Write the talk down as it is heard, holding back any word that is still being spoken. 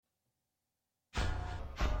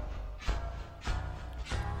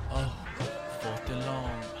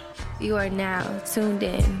You are now tuned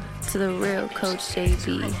in to the real Coach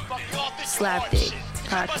JB Slapdick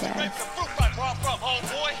Podcast.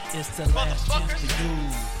 It's the last chance for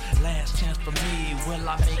you, last chance for me. Will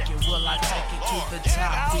I make it? Will I take it to the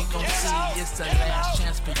top? We gon' see. It's the last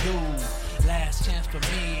chance for you, last chance for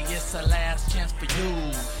me. It's the last chance for you,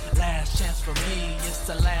 last chance for me. It's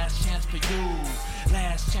the last chance for you,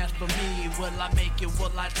 last chance for me. Will I make it?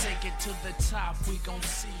 Will I take it to the top? We gon'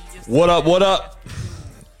 see. What up? What up?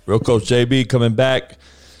 Real Coach JB coming back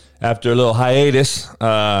after a little hiatus.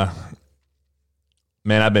 Man,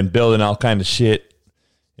 I've been building all kind of shit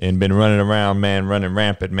and been running around, man, running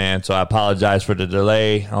rampant, man. So I apologize for the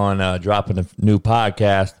delay on dropping a new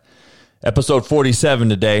podcast. Episode 47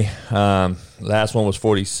 today. Last one was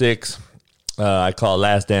 46. I call it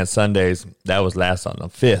Last Dance Sundays. That was last on the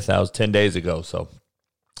 5th. That was 10 days ago. So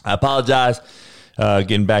I apologize.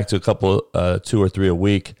 Getting back to a couple, 2 or 3 a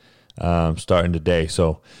week. Starting today.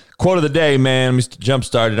 So quote of the day, man. We jump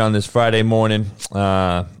started on this Friday morning,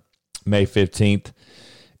 May 15th.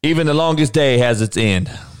 Even the longest day has its end.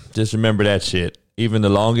 Just remember that shit. Even the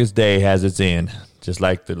longest day has its end. Just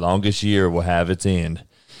like the longest year will have its end.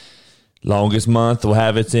 Longest month will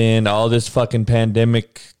have its end. All this fucking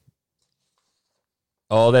pandemic,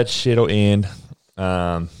 all that shit will end.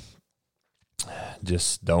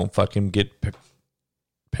 Just don't fucking get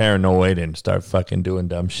paranoid and start fucking doing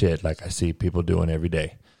dumb shit like I see people doing every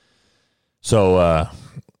day. So,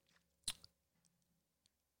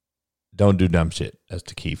 don't do dumb shit. That's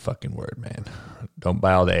the key fucking word, man. Don't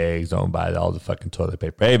buy all the eggs. Don't buy all the fucking toilet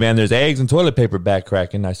paper. Hey, man, there's eggs and toilet paper back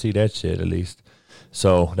cracking. I see that shit at least.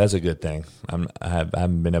 So that's a good thing. I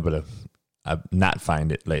haven't been able to not find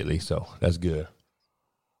it lately, so that's good.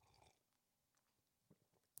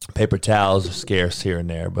 Paper towels are scarce here and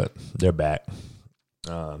there, but they're back.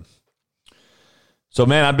 So,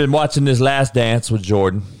 man, I've been watching this Last Dance with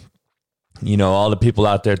Jordan. You know, all the people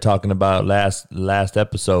out there talking about last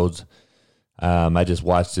episodes. I just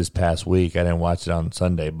watched this past week. I didn't watch it on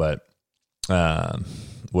Sunday, but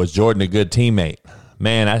was Jordan a good teammate?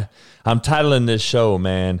 Man, I'm titling this show,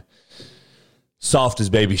 man, Soft as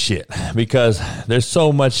Baby Shit, because there's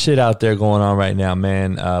so much shit out there going on right now,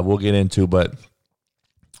 man. We'll get into, but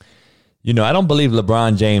you know, I don't believe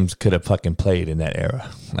LeBron James could have fucking played in that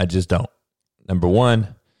era. I just don't. Number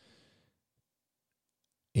one,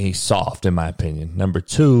 he's soft, in my opinion. Number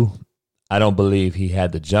two, I don't believe he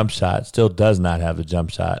had the jump shot, still does not have the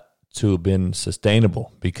jump shot to have been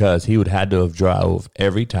sustainable, because he would have had to have drove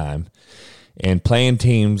every time. And playing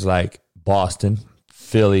teams like Boston,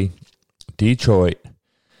 Philly, Detroit,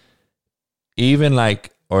 even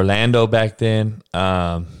like Orlando back then,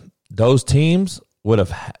 those teams would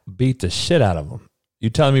have beat the shit out of him.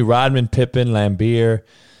 You telling me Rodman, Pippen, Lambeer,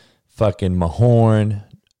 fucking Mahorn,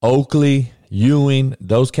 Oakley, Ewing,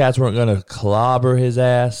 those cats weren't going to clobber his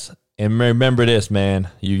ass? And remember this, man,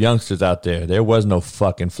 you youngsters out there, there was no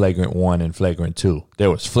fucking flagrant 1 and flagrant 2.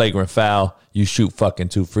 There was flagrant foul, you shoot fucking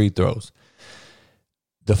 2 free throws.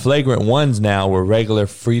 The flagrant ones now were regular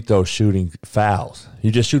free throw shooting fouls.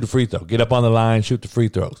 You just shoot a free throw, get up on the line, shoot the free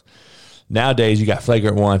throws. Nowadays, you got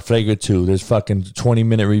flagrant 1, flagrant 2. There's fucking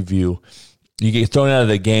 20-minute review. You get thrown out of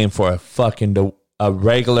the game for a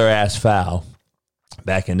regular-ass foul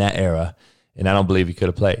back in that era, and I don't believe he could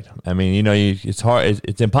have played. I mean, you know, it's hard.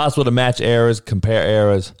 It's impossible to match eras, compare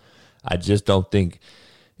eras. I just don't think.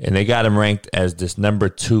 And they got him ranked as this number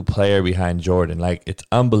 2 player behind Jordan. Like, it's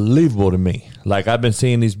unbelievable to me. Like, I've been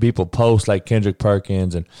seeing these people post, like Kendrick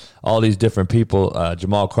Perkins and all these different people.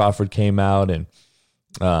 Jamal Crawford came out and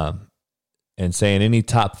saying any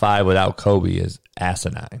top 5 without Kobe is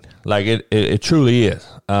asinine. Like, it truly is.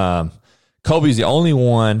 Kobe's the only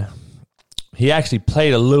one. He actually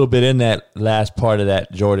played a little bit in that last part of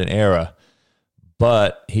that Jordan era,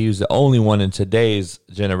 but he was the only one in today's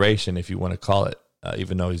generation, if you want to call it,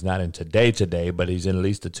 even though he's not in today, but he's in at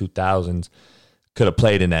least the 2000s, could have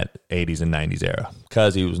played in that 80s and 90s era,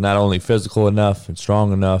 because he was not only physical enough and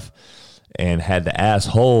strong enough and had the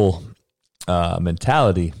asshole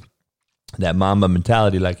mentality, that Mamba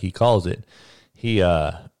mentality, like he calls it. He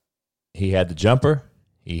had the jumper,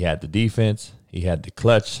 he had the defense, he had the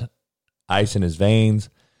clutch, ice in his veins.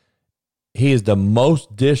 He is the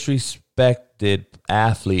most disrespected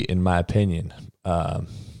athlete, in my opinion,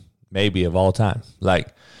 maybe of all time.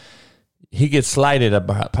 Like, he gets slighted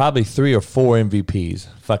about probably 3 or 4 MVPs.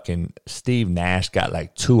 Fucking Steve Nash got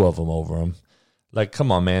like 2 of them over him. Like, come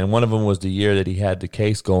on, man. One of them was the year that he had the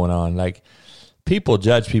case going on. Like, people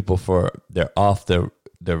judge people for their off their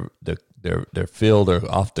field or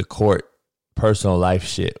off the court personal life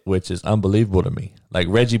shit, which is unbelievable to me. Like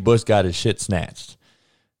Reggie Bush got his shit snatched.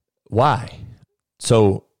 Why?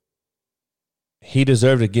 So he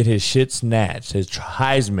deserved to get his shit snatched, his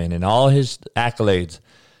Heisman and all his accolades.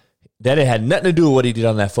 That it had nothing to do with what he did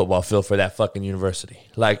on that football field for that fucking university.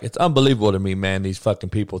 Like, it's unbelievable to me, man. These fucking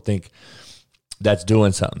people think that's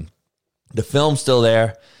doing something. The film's still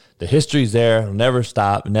there. The history's there. It'll never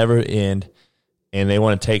stop, never end. And they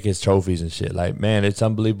want to take his trophies and shit. Like, man, it's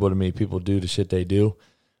unbelievable to me. People do the shit they do.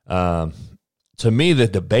 To me, the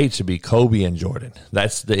debate should be Kobe and Jordan.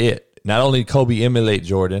 That's it. Not only did Kobe emulate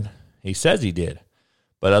Jordan, he says he did,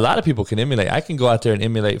 but a lot of people can emulate. I can go out there and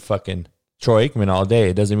emulate fucking Troy Aikman all day.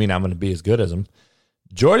 It doesn't mean I'm going to be as good as him.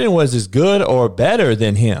 Jordan was as good or better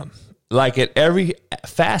than him, like at every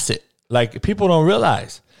facet. Like, people don't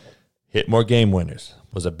realize. Hit more game winners.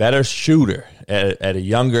 Was a better shooter at a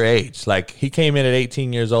younger age. Like, he came in at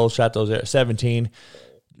 18 years old, shot those 17,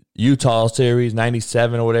 Utah series,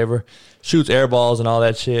 97 or whatever, shoots air balls and all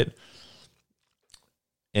that shit.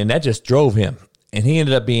 And that just drove him. And he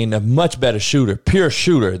ended up being a much better shooter, pure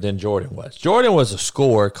shooter, than Jordan was. Jordan was a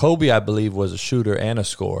scorer. Kobe, I believe, was a shooter and a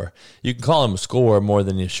scorer. You can call him a scorer more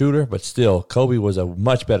than a shooter, but still, Kobe was a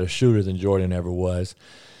much better shooter than Jordan ever was.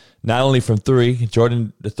 Not only from three,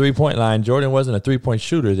 Jordan, the three-point line, Jordan wasn't a three-point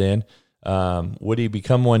shooter then. Would he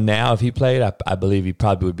become one now if he played? I believe he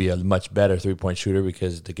probably would be a much better three-point shooter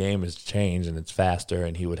because the game has changed and it's faster,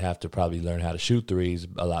 and he would have to probably learn how to shoot threes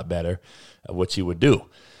a lot better, which he would do.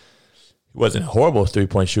 He wasn't a horrible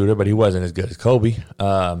three-point shooter, but he wasn't as good as Kobe.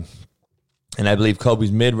 And I believe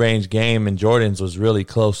Kobe's mid-range game and Jordan's was really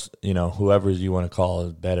close. You know, whoever you want to call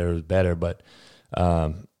it better. But,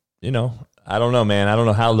 you know, I don't know, man. I don't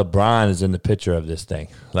know how LeBron is in the picture of this thing.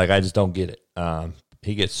 Like, I just don't get it.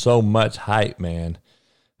 He gets so much hype, man,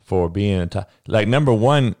 for being a top. Like, number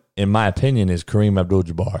one, in my opinion, is Kareem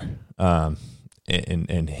Abdul-Jabbar.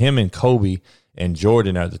 And him and Kobe and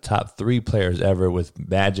Jordan are the top three players ever, with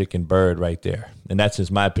Magic and Bird right there. And that's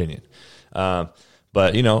just my opinion.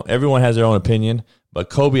 But, you know, everyone has their own opinion. But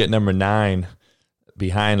Kobe at number 9,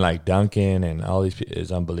 behind like Duncan and all these people,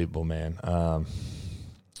 is unbelievable, man.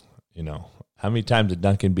 You know, how many times did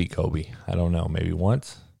Duncan beat Kobe? I don't know. Maybe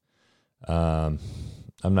once. I'm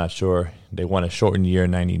not sure. They won a shortened year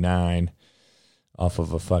in 99 off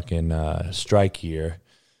of a fucking strike year.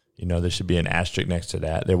 You know, there should be an asterisk next to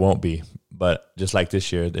that. There won't be. But just like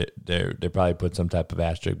this year, they probably put some type of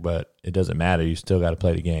asterisk, but it doesn't matter. You still got to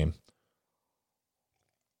play the game.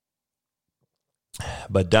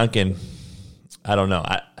 But Duncan, I don't know.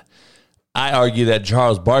 I argue that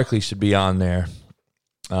Charles Barkley should be on there.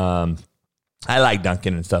 I like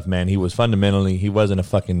Duncan and stuff, man. He was fundamentally, he wasn't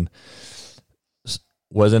a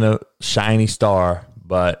shiny star,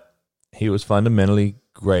 but he was fundamentally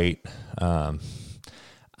great.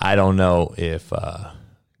 I don't know if,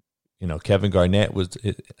 you know, Kevin Garnett was,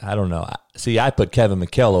 I don't know. See, I put Kevin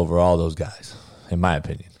McHale over all those guys, in my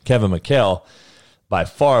opinion. Kevin McHale, by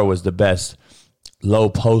far, was the best low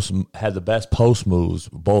post, had the best post moves,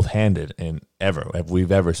 both-handed,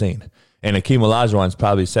 we've ever seen. And Akeem Olajuwon's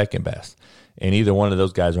probably second best. And either one of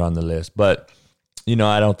those guys are on the list. But, you know,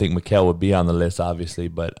 I don't think McHale would be on the list, obviously.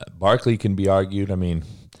 But Barkley can be argued. I mean,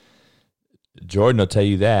 Jordan will tell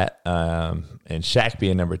you that. And Shaq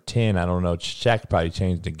being number 10, I don't know. Shaq probably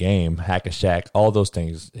changed the game. Hack-a-Shaq, all those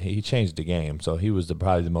things. He changed the game. So he was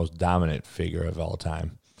probably the most dominant figure of all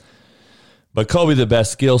time. But Kobe, the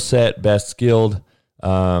best skill set, best skilled,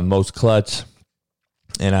 most clutch.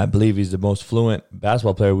 And I believe he's the most fluent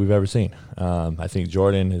basketball player we've ever seen. I think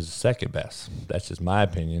Jordan is second best. That's just my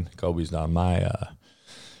opinion. Kobe's not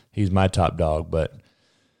he's my top dog. But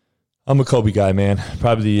I'm a Kobe guy, man.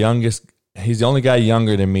 Probably the youngest. He's the only guy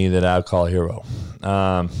younger than me that I would call a hero.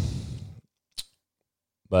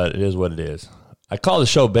 But it is what it is. I call the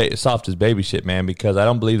show soft as baby shit, man, because I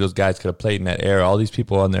don't believe those guys could have played in that era. All these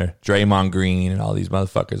people on there, Draymond Green and all these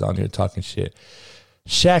motherfuckers on here talking shit.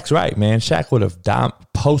 Shaq's right, man. Shaq would have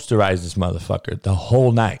posterized this motherfucker the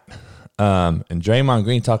whole night. And Draymond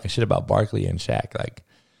Green talking shit about Barkley and Shaq. Like,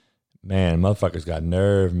 man, motherfuckers got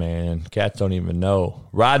nerve, man. Cats don't even know.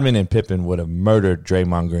 Rodman and Pippen would have murdered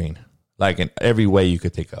Draymond Green, like in every way you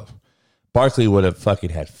could think of. Barkley would have fucking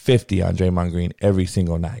had 50 on Draymond Green every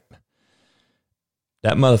single night.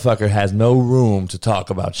 That motherfucker has no room to talk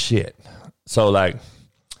about shit. So, like,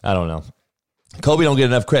 I don't know. Kobe don't get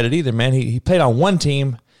enough credit either, man. He played on one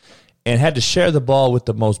team and had to share the ball with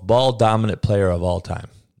the most ball-dominant player of all time.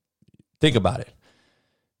 Think about it.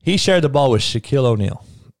 He shared the ball with Shaquille O'Neal.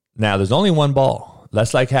 Now, there's only one ball.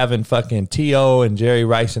 That's like having fucking T.O. and Jerry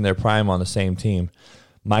Rice in their prime on the same team.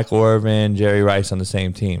 Michael Irvin, Jerry Rice on the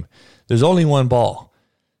same team. There's only one ball.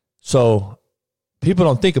 So people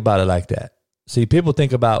don't think about it like that. See, people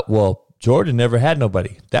think about, well, Jordan never had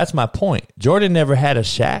nobody. That's my point. Jordan never had a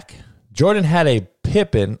Shaq Jordan had a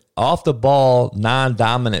Pippen off the ball,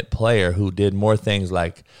 non-dominant player who did more things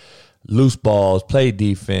like loose balls, played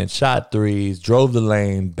defense, shot threes, drove the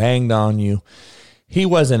lane, banged on you. He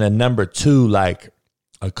wasn't a number 2 like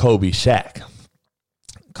a Kobe Shaq.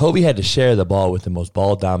 Kobe had to share the ball with the most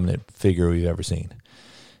ball-dominant figure we've ever seen.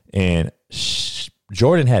 And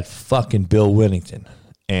Jordan had fucking Bill Whittington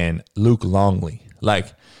and Luke Longley,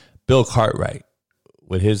 like Bill Cartwright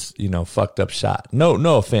with his, fucked up shot. No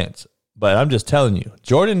offense, but I'm just telling you,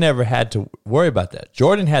 Jordan never had to worry about that.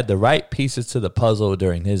 Jordan had the right pieces to the puzzle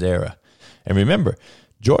during his era. And remember,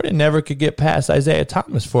 Jordan never could get past Isaiah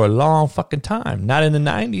Thomas for a long fucking time. Not in the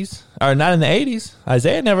 90s, or not in the 80s.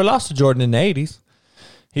 Isaiah never lost to Jordan in the 80s.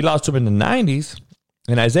 He lost to him in the 90s,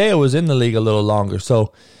 and Isaiah was in the league a little longer.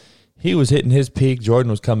 So he was hitting his peak. Jordan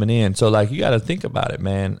was coming in. So, you got to think about it,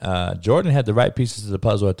 man. Jordan had the right pieces of the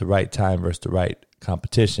puzzle at the right time versus the right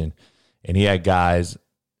competition. And he had guys,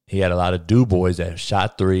 he had a lot of boys that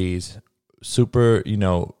shot threes, super, in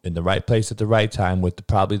the right place at the right time with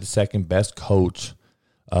probably the second best coach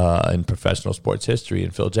in professional sports history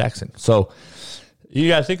in Phil Jackson. So you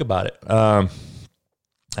got to think about it.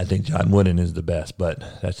 I think John Wooden is the best, but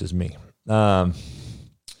that's just me. So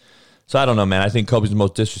I don't know, man. I think Kobe's the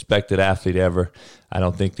most disrespected athlete ever. I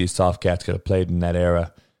don't think these soft cats could have played in that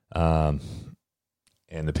era. And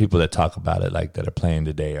the people that talk about it that are playing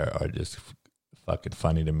today are just fucking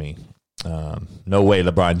funny to me. No way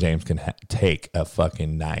LeBron James can take a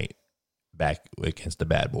fucking night back against the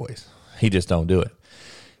bad boys. He just don't do it.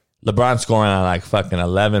 LeBron scoring on fucking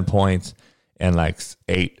 11 points and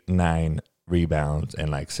 8, 9 rebounds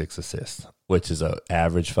and 6 assists, which is an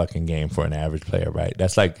average fucking game for an average player, right?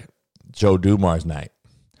 That's like Joe Dumars' night.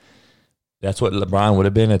 That's what LeBron would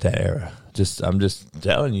have been at that era. I'm just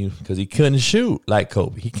telling you, because he couldn't shoot like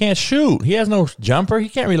Kobe. He can't shoot. He has no jumper. He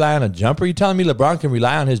can't rely on a jumper. You telling me LeBron can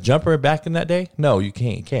rely on his jumper back in that day? No, you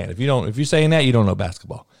can't. You can't. If you're saying that, you don't know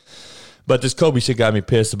basketball. But this Kobe shit got me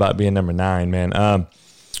pissed about being number 9, man.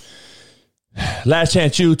 Last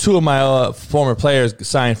chance, two of my former players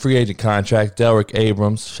signed free agent contracts. Delrick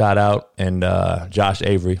Abrams, shout out, and Josh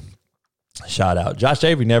Avery. Shout out. Josh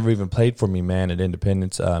Avery never even played for me, man, at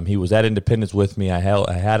Independence. He was at Independence with me. I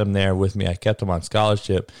had him there with me. I kept him on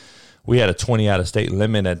scholarship. We had a 20 out-of-state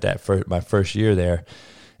limit at my first year there,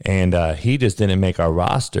 and he just didn't make our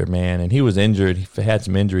roster, man, and he was injured. He had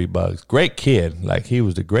some injury bugs. Great kid. He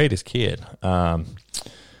was the greatest kid.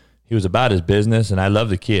 He was about his business, and I love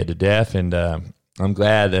the kid to death, and I'm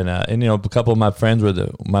glad. And a couple of my friends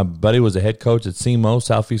my buddy was a head coach at SEMO,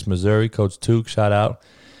 Southeast Missouri, Coach Took, shout out.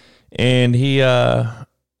 And he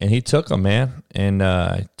took them, man,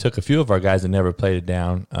 and took a few of our guys that never played it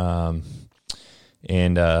down.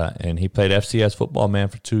 And he played FCS football, man,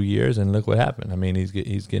 for 2 years, and look what happened. I mean,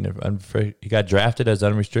 he got drafted as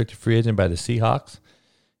unrestricted free agent by the Seahawks,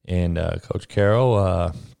 and Coach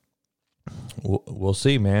Carroll. We'll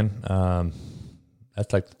see, man.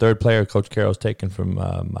 That's the third player Coach Carroll's taken from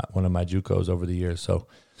one of my JUCOs over the years. So,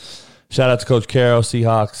 shout out to Coach Carroll,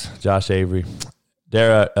 Seahawks, Josh Avery.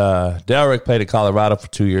 Delrick played at Colorado for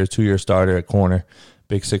 2 years, 2-year starter at corner,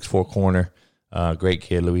 big 6'4" corner, great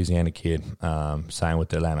kid, Louisiana kid, signed with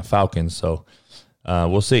the Atlanta Falcons. So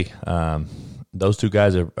we'll see. Those two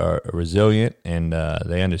guys are resilient, and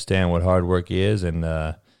they understand what hard work is. And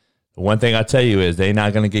the one thing I tell you is they're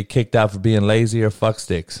not going to get kicked out for being lazy or fuck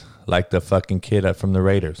sticks like the fucking kid from the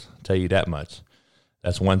Raiders. I'll tell you that much.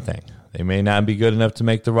 That's one thing. They may not be good enough to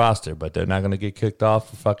make the roster, but they're not going to get kicked off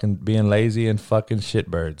for fucking being lazy and fucking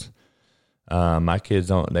shitbirds. My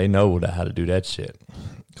kids they know how to do that shit.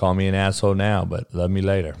 Call me an asshole now, but love me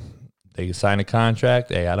later. They can sign a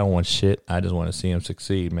contract. Hey, I don't want shit. I just want to see them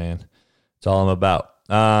succeed, man. That's all I'm about.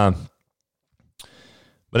 But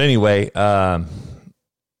anyway,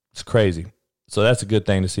 it's crazy. So that's a good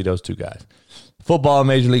thing to see those two guys. Football,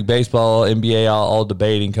 Major League Baseball, NBA, all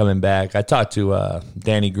debating, coming back. I talked to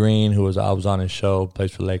Danny Green, I was on his show,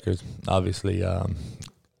 plays for the Lakers. Obviously,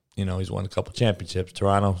 he's won a couple championships,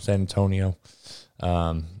 Toronto, San Antonio.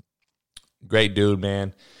 Great dude,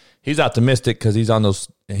 man. He's optimistic because he's on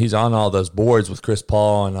all those boards with Chris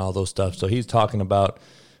Paul and all those stuff. So he's talking about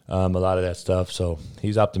a lot of that stuff. So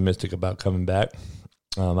he's optimistic about coming back.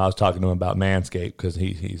 I was talking to him about Manscaped because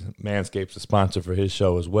Manscaped's a sponsor for his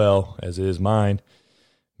show as well as it is mine.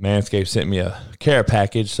 Manscaped sent me a care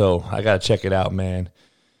package, so I got to check it out, man.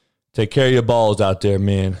 Take care of your balls out there,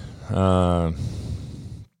 man.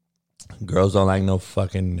 Girls don't like no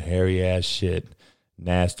fucking hairy-ass shit,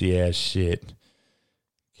 nasty-ass shit.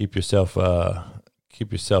 Keep yourself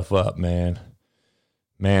up, man.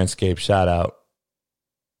 Manscaped, shout out.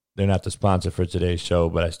 they're not the sponsor for today's show,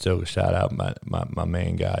 but I still shout out my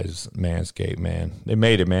main guys, Manscaped, man. They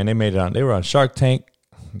made it, man. They were on Shark Tank,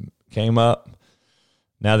 came up.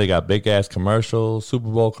 Now they got big ass commercials, Super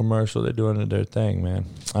Bowl commercial. They're doing their thing, man.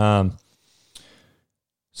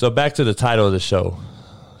 So back to the title of the show,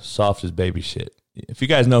 Soft as Baby Shit. If you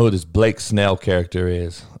guys know who this Blake Snell character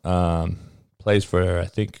is, plays for, I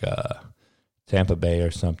think, Tampa Bay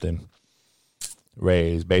or something.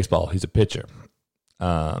 Rays, baseball. He's a pitcher.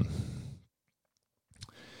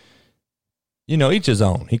 Each his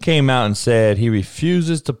own. He came out and said he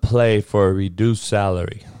refuses to play for a reduced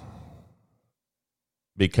salary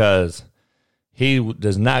because he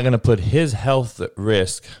is not going to put his health at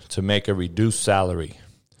risk to make a reduced salary.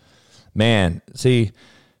 Man, see,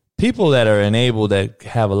 people that are enabled that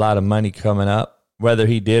have a lot of money coming up, whether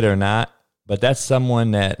he did or not, but that's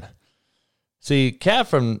someone that, see, Cat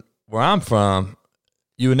from where I'm from,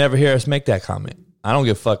 you would never hear us make that comment. I don't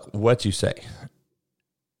give a fuck what you say.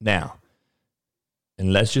 Now,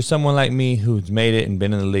 unless you're someone like me who's made it and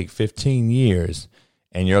been in the league 15 years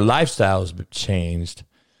and your lifestyle's changed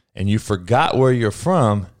and you forgot where you're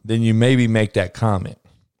from, then you maybe make that comment.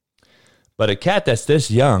 But a cat that's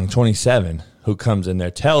this young, 27, who comes in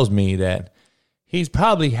there tells me that he's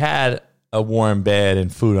probably had a warm bed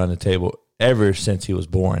and food on the table ever since he was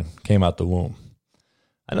born, came out the womb.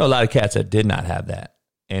 I know a lot of cats that did not have that,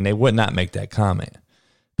 and they would not make that comment.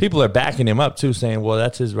 People are backing him up, too, saying, well,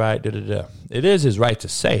 that's his right. It is his right to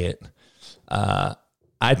say it.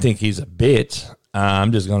 I think he's a bitch.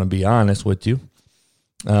 I'm just going to be honest with you.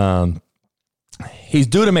 He's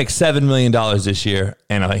due to make $7 million this year,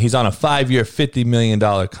 and he's on a 5-year, $50 million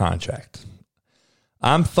contract.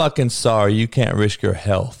 I'm fucking sorry you can't risk your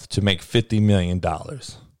health to make $50 million.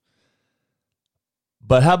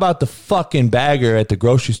 But how about the fucking bagger at the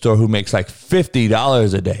grocery store who makes like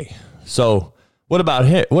 $50 a day? So what about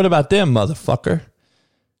him? What about them, motherfucker?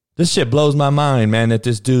 This shit blows my mind, man, that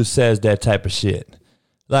this dude says that type of shit.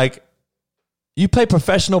 Like, you play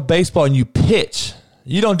professional baseball and you pitch.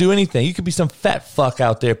 You don't do anything. You could be some fat fuck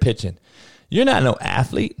out there pitching. You're not no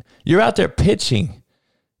athlete. You're out there pitching.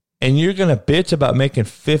 And you're going to bitch about making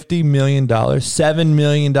 $50 million, $7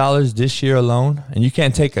 million this year alone, and you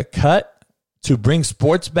can't take a cut to bring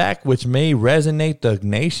sports back, which may resonate the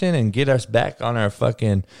nation and get us back on our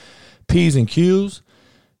fucking P's and Q's.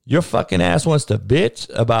 Your fucking ass wants to bitch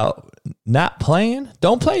about not playing?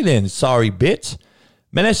 Don't play then, sorry bitch.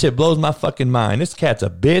 Man, that shit blows my fucking mind. This cat's a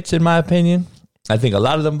bitch, in my opinion. I think a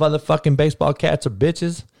lot of them motherfucking baseball cats are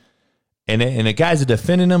bitches. And the guys that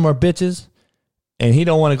defending them are bitches. And he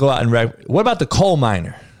don't want to go out and what about the coal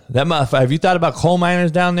miner? That motherfucker, have you thought about coal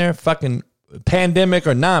miners down there? Fucking pandemic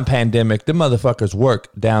or non-pandemic, the motherfuckers work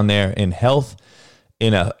down there in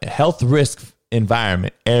a health risk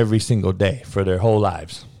environment every single day for their whole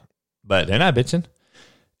lives. But they're not bitching.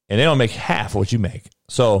 And they don't make half what you make.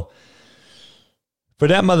 So for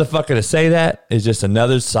that motherfucker to say that is just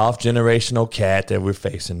another soft generational cat that we're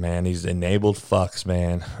facing, man. These enabled fucks,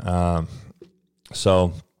 man.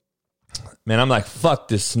 So, man, I'm like, fuck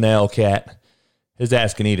this Snell cat. His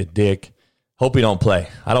ass can eat a dick. Hope he don't play.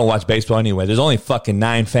 I don't watch baseball anyway. There's only fucking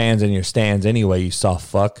 9 fans in your stands anyway, you soft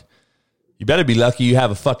fuck. You better be lucky you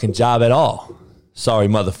have a fucking job at all. Sorry,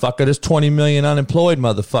 motherfucker. There's 20 million unemployed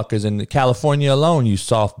motherfuckers in California alone, you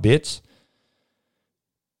soft bitch.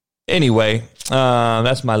 Anyway,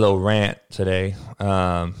 that's my little rant today.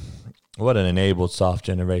 What an enabled soft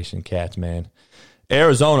generation cats, man.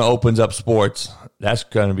 Arizona opens up sports. That's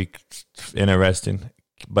going to be interesting.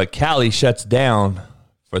 But Cali shuts down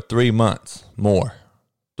for 3 months more.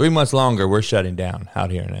 3 months longer, we're shutting down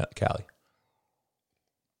out here in Cali.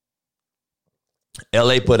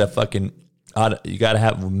 LA put a fucking, you got to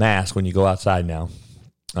have a mask when you go outside now.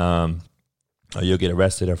 Or you'll get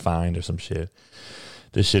arrested or fined or some shit.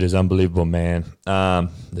 This shit is unbelievable, man.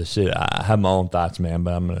 This shit, I have my own thoughts, man,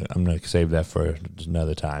 but I'm gonna save that for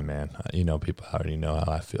another time, man. People already know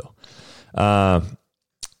how I feel.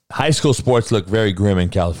 High school sports look very grim in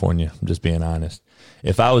California. I'm just being honest.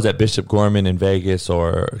 If I was at Bishop Gorman in Vegas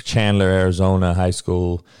or Chandler, Arizona high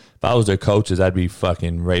school, if I was their coaches, I'd be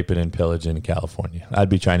fucking raping and pillaging in California. I'd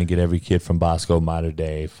be trying to get every kid from Bosco, Mater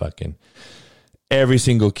Dei, fucking every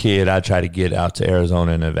single kid I'd try to get out to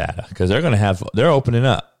Arizona and Nevada because they're opening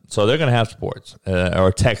up. So they're going to have sports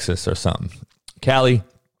or Texas or something. Cali,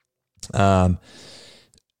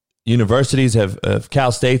 universities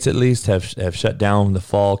Cal States at least have shut down the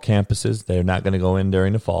fall campuses. They're not going to go in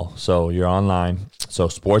during the fall. So you're online. So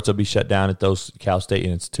sports will be shut down at those Cal State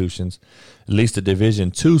institutions. At least the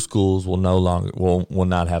Division II schools will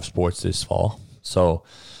not have sports this fall. So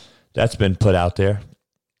that's been put out there.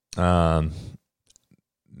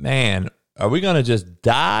 man, are we going to just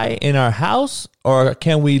die in our house, or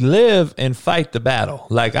can we live and fight the battle?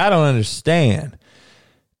 Like, I don't understand.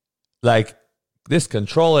 Like, this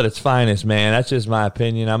control at its finest, man. That's just my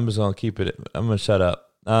opinion. I'm just going to keep it. I'm going to shut up.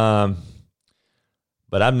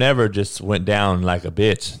 But I've never just went down like a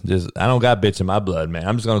bitch. I don't got bitch in my blood, man.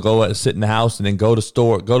 I'm just going to go sit in the house and then go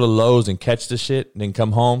to Lowe's and catch the shit and then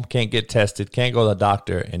come home, can't get tested, can't go to the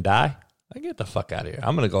doctor and die. Like, get the fuck out of here.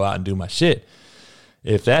 I'm going to go out and do my shit.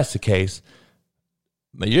 If that's the case,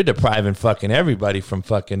 but you're depriving fucking everybody from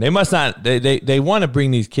fucking. They must not. They want to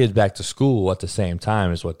bring these kids back to school at the same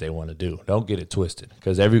time is what they want to do. Don't get it twisted.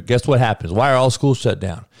 Because guess what happens? Why are all schools shut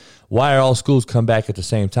down? Why are all schools come back at the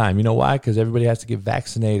same time? You know why? Because everybody has to get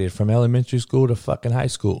vaccinated from elementary school to fucking high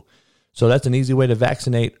school. So that's an easy way to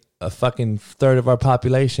vaccinate a fucking third of our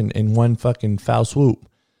population in one fucking foul swoop.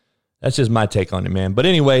 That's just my take on it, man. But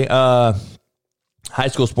anyway, high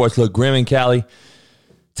school sports look grim in Cali.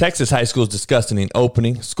 Texas high school is disgusting in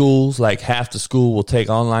opening. Schools, like half the school will take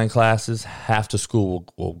online classes. Half the school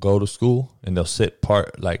will go to school, and they'll sit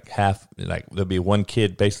there'll be one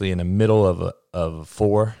kid basically in the middle of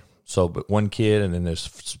four. So but one kid, and then there's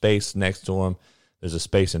space next to him. There's a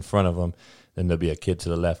space in front of him. Then there'll be a kid to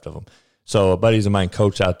the left of him. So a buddies of mine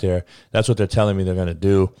coach out there. That's what they're telling me they're going to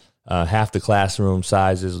do. Half the classroom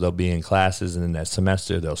sizes, they'll be in classes, and then that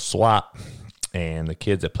semester they'll swap. And the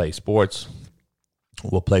kids that play sports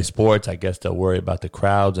will play sports. I guess they'll worry about the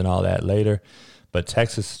crowds and all that later. But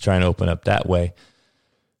Texas is trying to open up that way.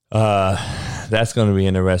 That's going to be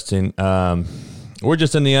interesting. We're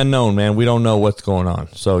just in the unknown, man. We don't know what's going on.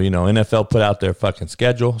 So, NFL put out their fucking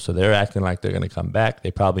schedule, so they're acting like they're going to come back.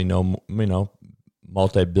 They probably know,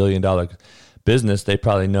 multi-billion-dollar business. They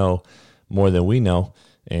probably know more than we know,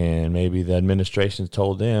 and maybe the administration's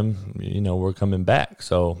told them, we're coming back.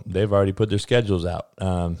 So they've already put their schedules out.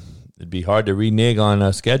 It'd be hard to renege on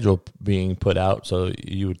a schedule being put out, so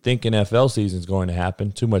you would think NFL season's going to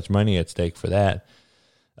happen. Too much money at stake for that.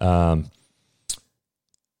 I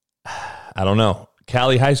don't know.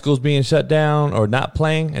 Cali High School's being shut down or not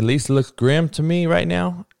playing. At least it looks grim to me right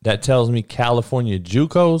now. That tells me California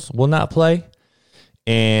JUCOs will not play.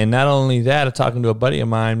 And not only that, I'm talking to a buddy of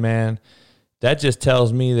mine, man. That just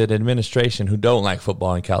tells me that administration, who don't like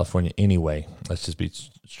football in California anyway, let's just be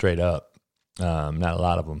straight up, not a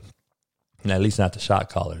lot of them, at least not the shot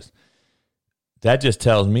callers. That just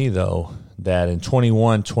tells me, though, that in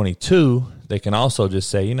 21-22, they can also just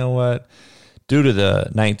say, you know what, due to the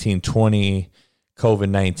 1920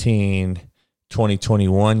 COVID-19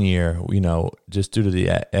 2021 year, just due to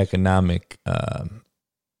the economic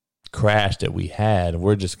crash that we had,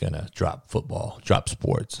 we're just going to drop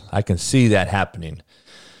sports. I can see that happening.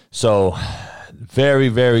 So very,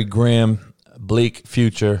 very grim, bleak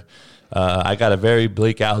future. I got a very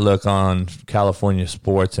bleak outlook on California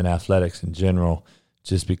sports and athletics in general,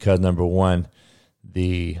 just because, number one,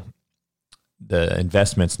 the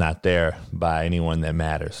investment's not there by anyone that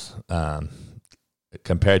matters.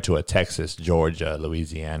 Compared to a Texas, Georgia,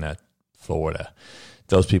 Louisiana, Florida,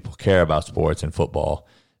 those people care about sports and football.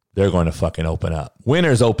 They're going to fucking open up.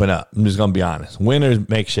 Winners open up. I'm just going to be honest. Winners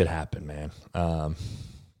make shit happen, man.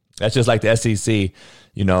 That's just like the SEC.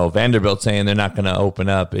 Vanderbilt saying they're not going to open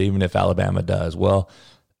up even if Alabama does. Well,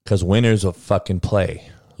 because winners will fucking play.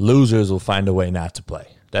 Losers will find a way not to play.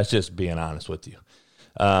 That's just being honest with you.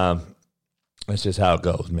 That's just how it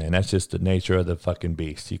goes, man. That's just the nature of the fucking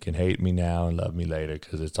beast. You can hate me now and love me later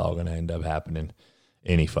because it's all going to end up happening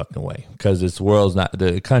any fucking way. Because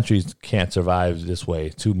the countries can't survive this way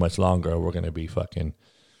too much longer. We're going to be fucking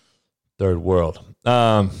third world.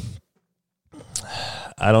 I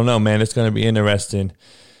don't know, man. It's going to be interesting.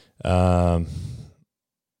 I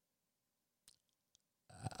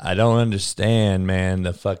don't understand, man,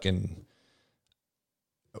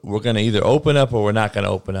 we're going to either open up or we're not going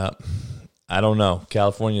to open up. I don't know.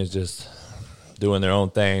 California's just doing their own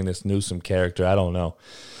thing, this Newsom character. I don't know.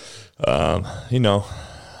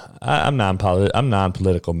 I'm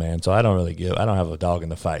non-political, man, so I don't have a dog in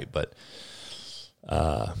the fight, but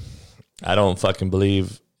I don't fucking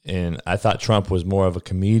believe I thought Trump was more of a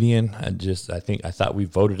comedian. I thought we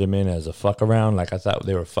voted him in as a fuck around. Like, I thought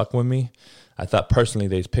they were fucking with me. I thought personally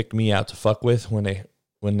they picked me out to fuck with when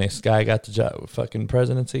this guy got the job, fucking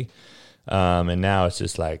presidency. And now it's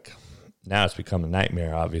just like, now it's become a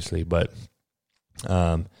nightmare, obviously. But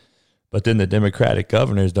then the Democratic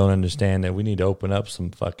governors don't understand that we need to open up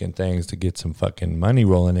some fucking things to get some fucking money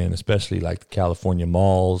rolling in, especially like the California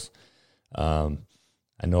malls. I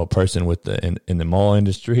know a person in the mall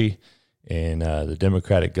industry, And the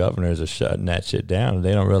Democratic governors are shutting that shit down.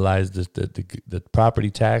 They don't realize the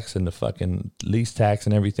property tax and the fucking lease tax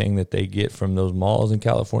and everything that they get from those malls in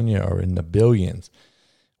California are in the billions.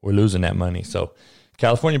 We're losing that money. So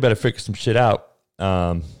California better figure some shit out.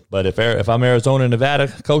 But if I'm Arizona and Nevada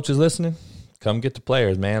coaches listening, come get the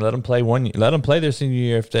players, man. Let them play 1 year. Let them play their senior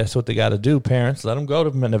year if that's what they got to do, parents. Let them go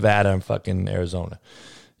to Nevada and fucking Arizona.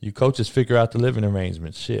 You coaches figure out the living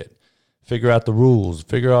arrangements, shit. Figure out the rules.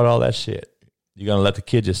 Figure out all that shit. You going to let the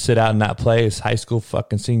kid just sit out and not play his high school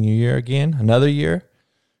fucking senior year again? Another year?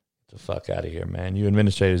 Get the fuck out of here, man. You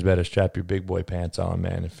administrators better strap your big boy pants on,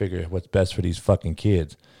 man, and figure what's best for these fucking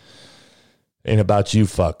kids. Ain't about you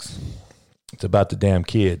fucks. It's about the damn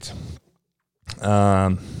kids.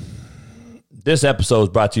 This episode is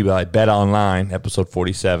brought to you by Bet Online, episode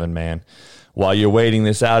 47, man. While you're waiting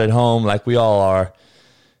this out at home, like we all are,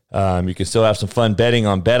 you can still have some fun betting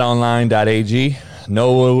on betonline.ag.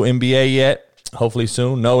 No NBA yet. Hopefully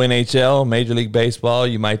soon. No NHL, Major League Baseball.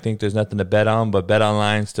 You might think there's nothing to bet on, but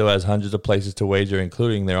BetOnline still has hundreds of places to wager,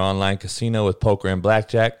 including their online casino with poker and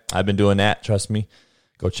blackjack. I've been doing that. Trust me.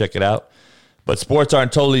 Go check it out. But sports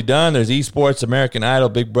aren't totally done. There's esports, American Idol,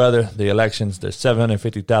 Big Brother, the elections. There's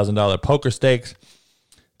 $750,000 poker stakes.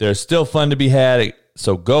 There's still fun to be had.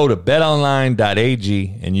 So go to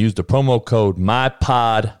betonline.ag and use the promo code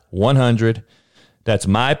MyPod100. That's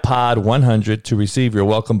MyPod100 to receive your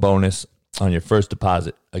welcome bonus on your first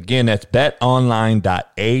deposit. Again, that's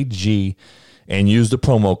betonline.ag and use the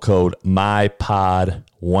promo code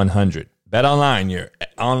MyPod100. BetOnline, your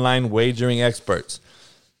online wagering experts.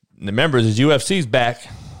 Remember, the UFC's back.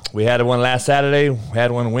 We had one last Saturday. We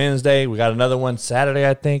had one Wednesday. We got another one Saturday,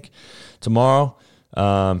 I think, tomorrow.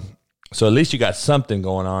 So at least you got something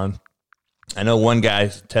going on. I know one guy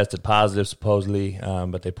tested positive, supposedly,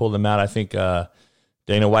 but they pulled him out. I think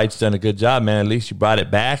Dana White's done a good job, man. At least you brought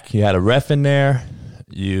it back. You had a ref in there.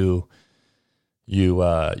 You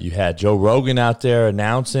had Joe Rogan out there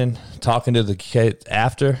announcing, talking to the kids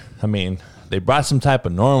after. I mean, they brought some type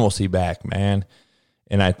of normalcy back, man.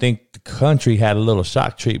 And I think the country had a little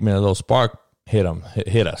shock treatment, a little spark hit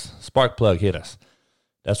us. Spark plug hit us.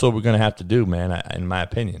 That's what we're going to have to do, man, in my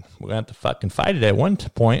opinion. We're going to have to fucking fight it at one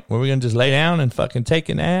point where we're going to just lay down and fucking take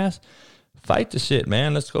an ass. Fight the shit,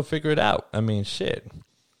 man. Let's go figure it out. I mean, shit.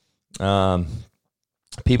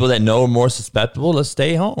 People that know are more susceptible, let's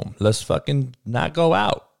stay home. Let's fucking not go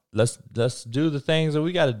out. Let's do the things that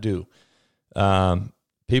we got to do.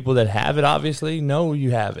 People that have it, obviously, know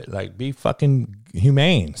you have it. Like, be fucking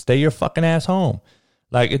humane. Stay your fucking ass home.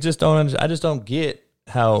 Like, I just don't get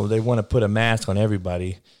how they want to put a mask on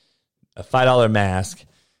everybody, a $5 mask.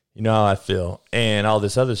 You know how I feel, and all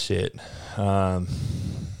this other shit. I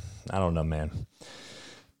don't know, man.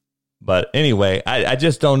 But anyway, I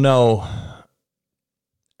just don't know.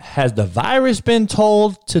 Has the virus been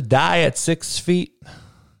told to die at 6 feet?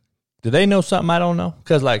 Do they know something I don't know?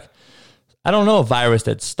 Because, like, I don't know a virus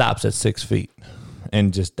that stops at 6 feet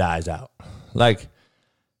and just dies out. Like,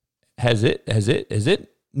 has it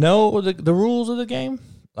know the rules of the game?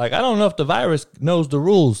 Like, I don't know if the virus knows the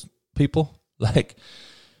rules, people. Like,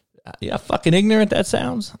 yeah, fucking ignorant that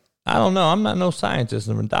sounds. I don't know. I'm not no scientist.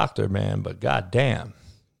 I'm a doctor, man, but goddamn.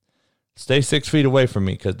 Stay 6 feet away from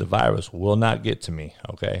me because the virus will not get to me,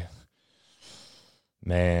 okay?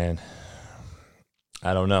 Man,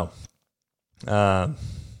 I don't know. The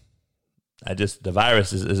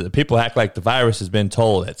virus is people act like the virus has been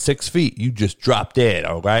told at 6 feet, you just drop dead,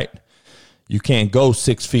 all right? You can't go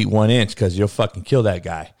 6 feet 1 inch because you'll fucking kill that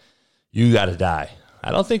guy. You got to die.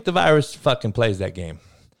 I don't think the virus fucking plays that game.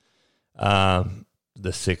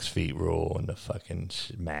 The 6 feet rule and the fucking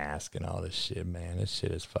mask and all this shit, man. This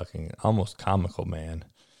shit is fucking almost comical, man.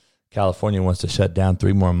 California wants to shut down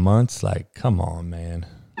 3 more months. Like, come on, man.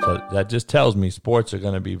 So that just tells me sports are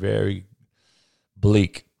going to be very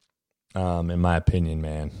bleak, in my opinion,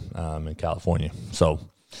 man, in California. So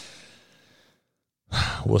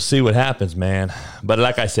we'll see what happens, man. But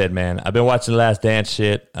like I said, man, I've been watching The Last Dance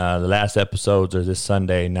shit. The last episodes are this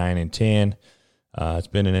Sunday, 9 and 10. It's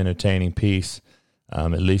been an entertaining piece.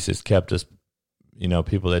 At least it's kept us,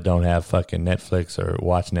 people that don't have fucking Netflix or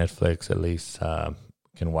watch Netflix at least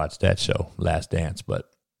can watch that show, Last Dance. But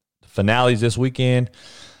the finale's this weekend.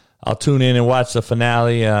 I'll tune in and watch the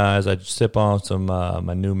finale as I sip on some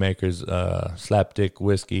my new Maker's Slapdick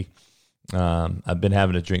whiskey. I've been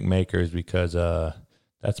having to drink Maker's because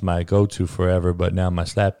that's my go-to forever, but now my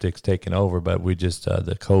Slapdick's taken over, but we just,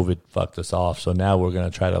 the COVID fucked us off, so now we're going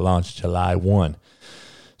to try to launch July 1.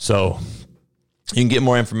 So you can get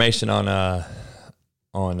more information on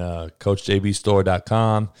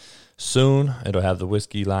CoachJBStore.com. soon. It'll have the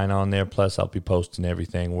whiskey line on there. Plus, I'll be posting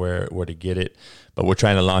everything where to get it. But we're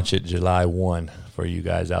trying to launch it July 1 for you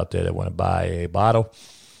guys out there that want to buy a bottle.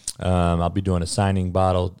 I'll be doing a signing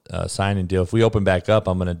deal. If we open back up,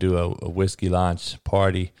 I'm going to do a whiskey launch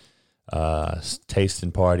party,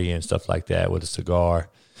 tasting party and stuff like that with a cigar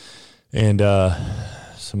and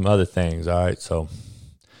some other things. All right, so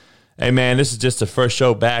hey man, this is just the first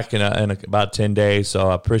show back in about 10 days, so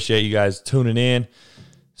I appreciate you guys tuning in.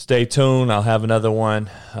 Stay tuned. I'll have another one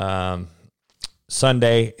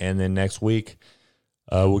Sunday, and then next week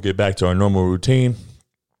we'll get back to our normal routine.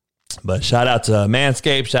 But shout out to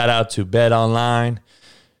Manscaped, shout out to betonline.ag,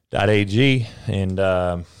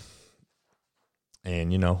 and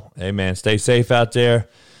you know, hey man, stay safe out there.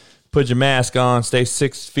 Put your mask on. Stay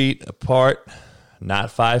 6 feet apart, not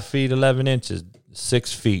 5 feet 11 inches,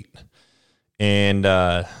 6 feet. And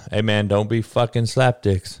hey man, don't be fucking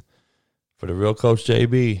slapdicks. For the real Coach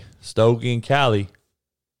JB, Stogie and Cali,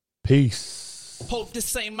 peace. Hope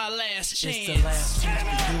this ain't my last chance. It's the last chance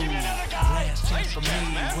for you. Last chance for me.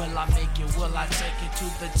 Will I make it? Will I take it to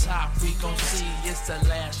the top? We gon' see. It's the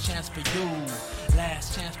last chance for you.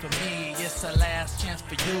 Last chance for me. It's the last chance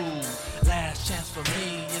for you. Last chance for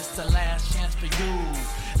me. It's the last chance for you.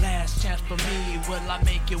 Last chance for me. Will I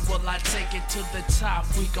make it? Will I take it to the top?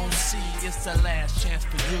 We gon' see. It's the last chance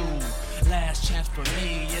for you. Last chance for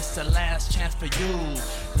me. It's the last chance for you.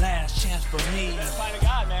 Last chance for me. You better find a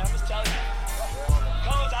guy, man. I'm just telling you.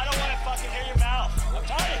 Coach, I don't want to fucking hear your mouth. I'm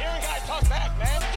tired of hearing guys talk back, man.